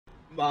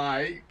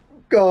My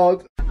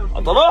God.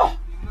 走喽。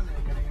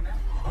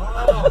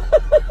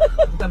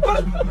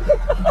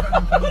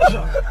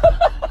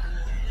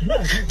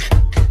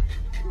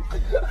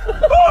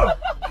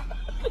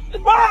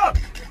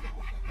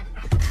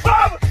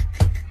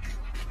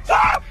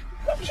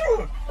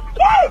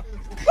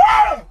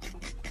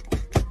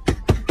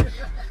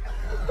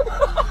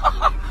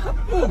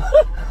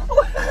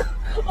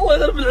الله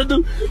يغلب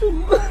العدو.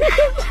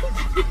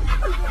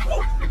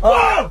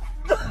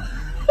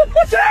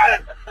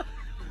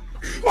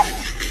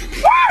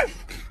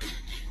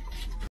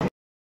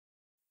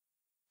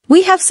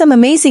 We have some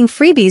amazing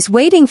freebies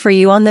waiting for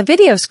you on the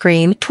video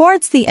screen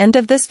towards the end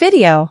of this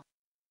video.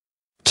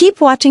 Keep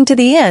watching to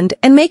the end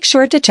and make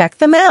sure to check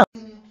them out.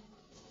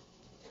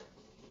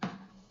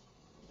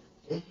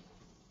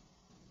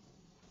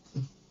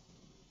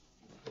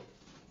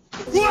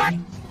 What?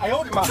 哎呦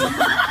我的妈！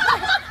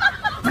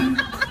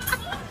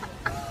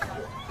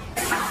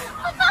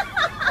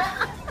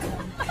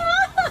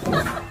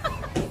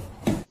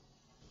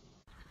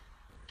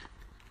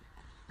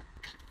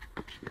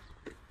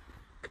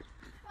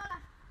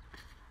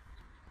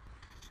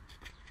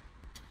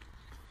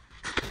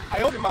哎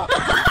呦我的妈！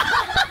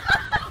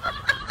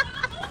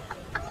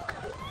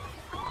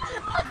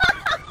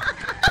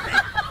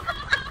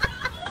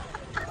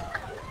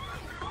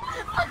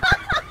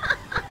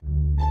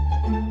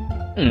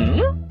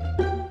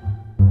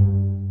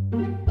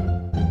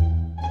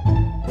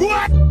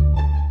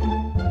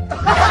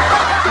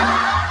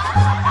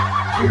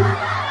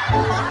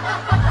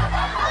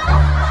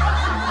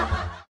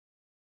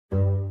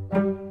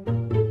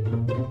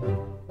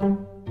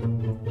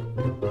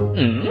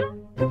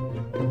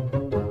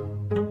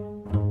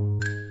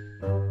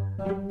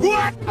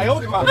哎呦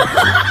我的妈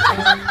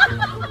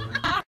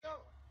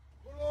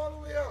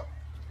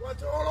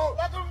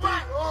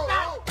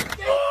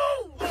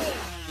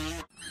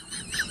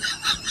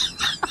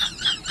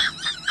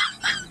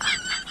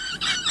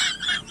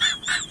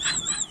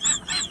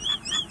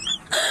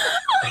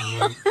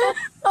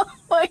！Oh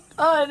my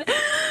God.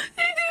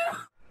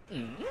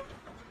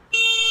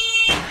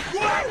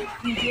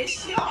 你别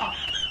笑。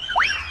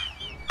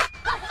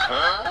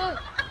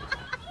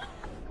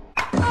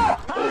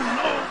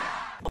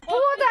不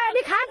的，你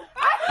看，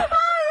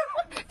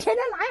天天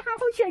拉一下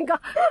好悬个。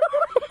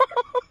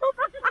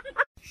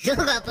如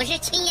果不是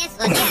亲眼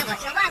所见，我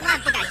是万万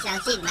不敢相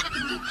信的。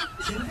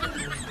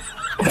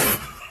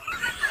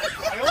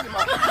哎呦我的妈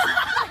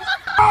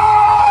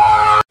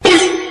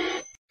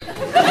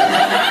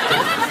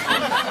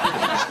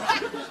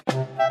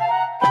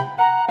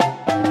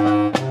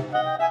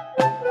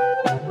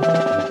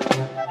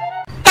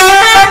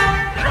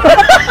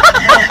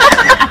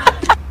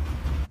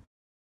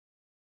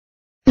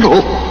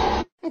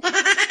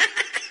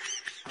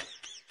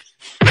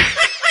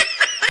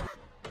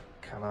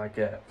！Can I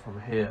get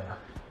from here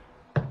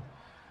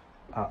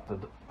at the...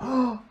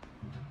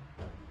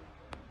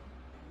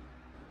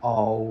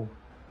 Oh.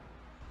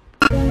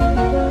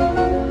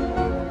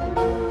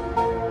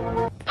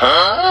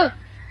 Huh?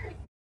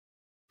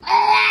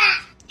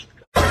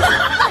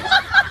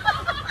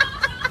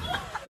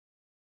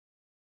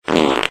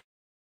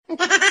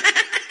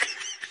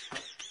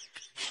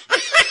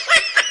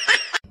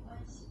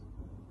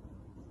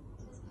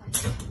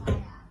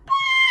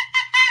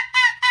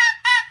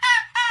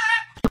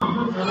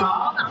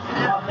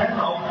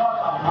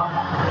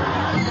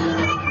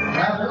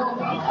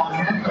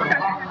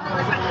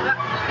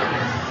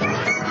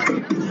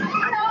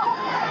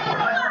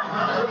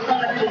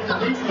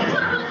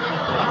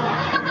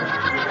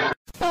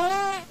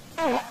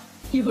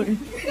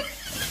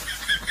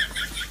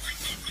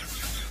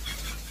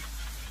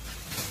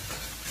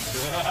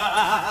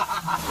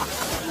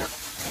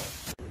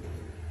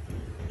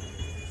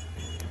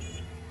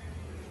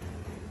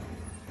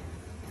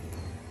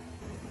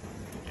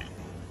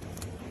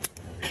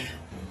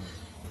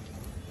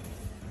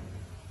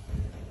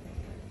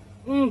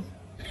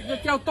这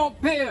叫倒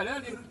配了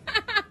你。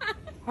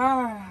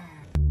唉。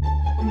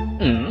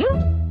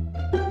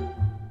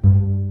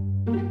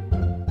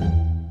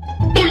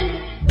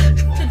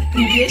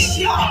你别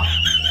笑。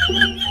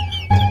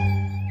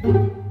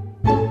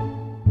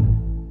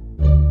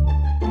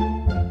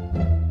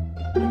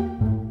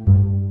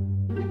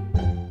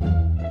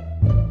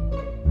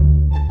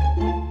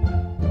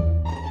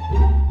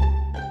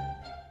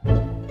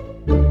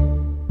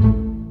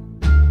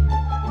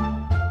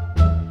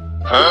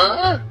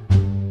Huh?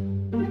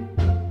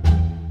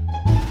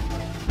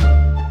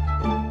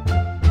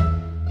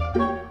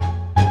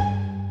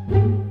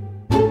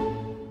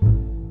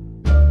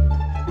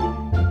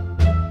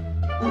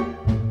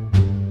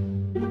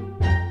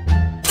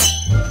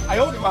 I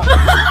owed him up.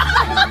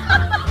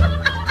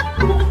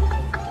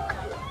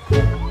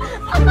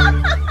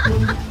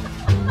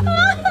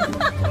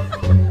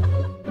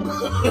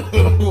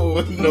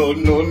 No,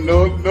 no,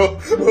 no, no.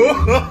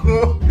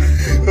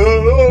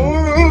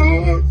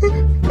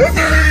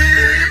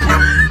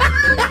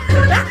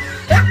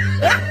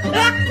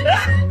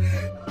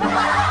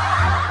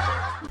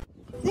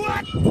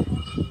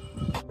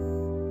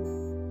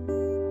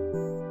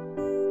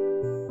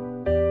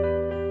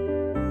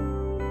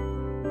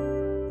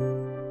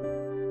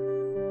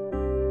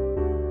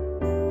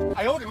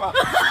 嘛！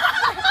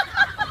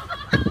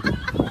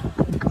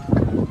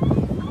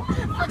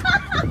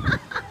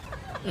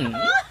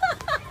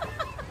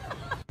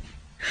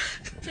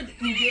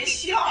你别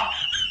笑。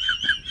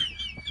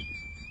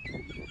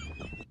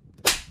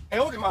哎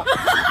呦我的妈！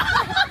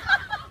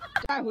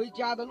在回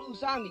家的路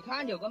上，你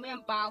看有个面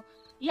包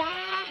呀，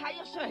还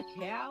有水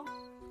条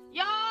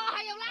哟，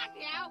还有辣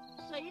条，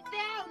谁掉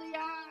的呀？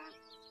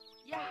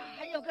呀，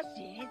还有个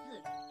鞋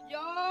子哟，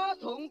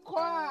同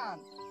款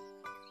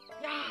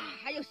呀，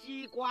还有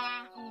西瓜，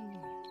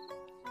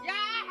呀，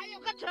还有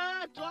个车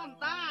撞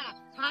大了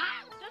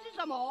啊！这是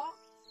什么？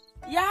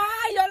呀，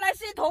原来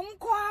是同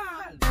款。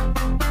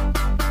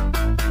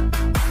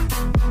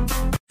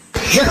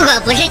如果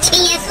不是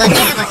亲眼所见，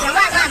我是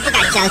万万不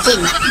敢相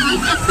信的。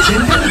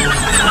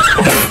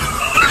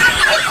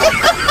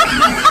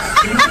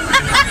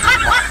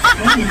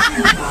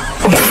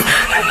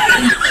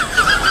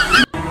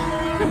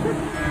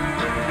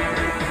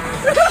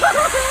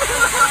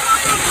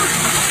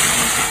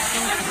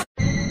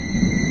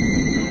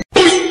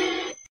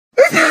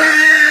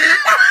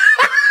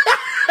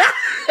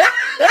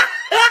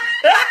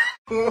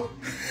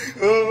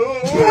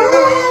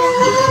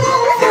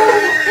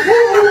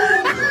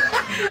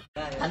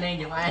Anh em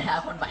dùng ai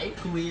iPhone 7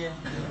 khuya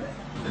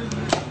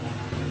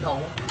đủ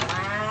má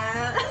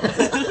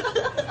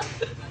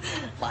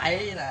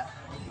 7 nè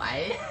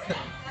 7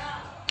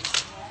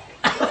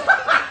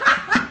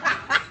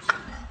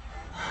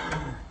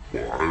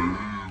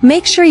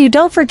 Make sure you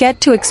don't forget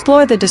to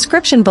explore the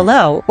description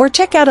below or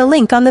check out a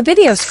link on the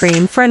video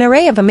screen for an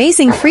array of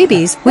amazing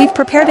freebies we've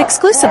prepared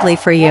exclusively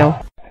for you.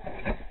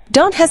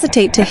 Don't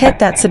hesitate to hit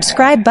that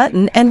subscribe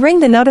button and ring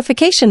the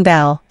notification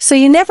bell so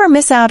you never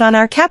miss out on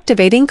our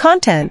captivating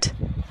content.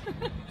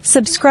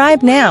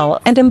 Subscribe now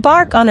and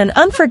embark on an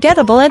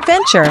unforgettable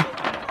adventure.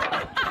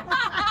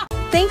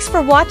 Thanks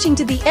for watching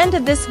to the end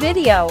of this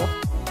video.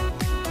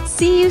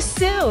 See you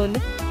soon!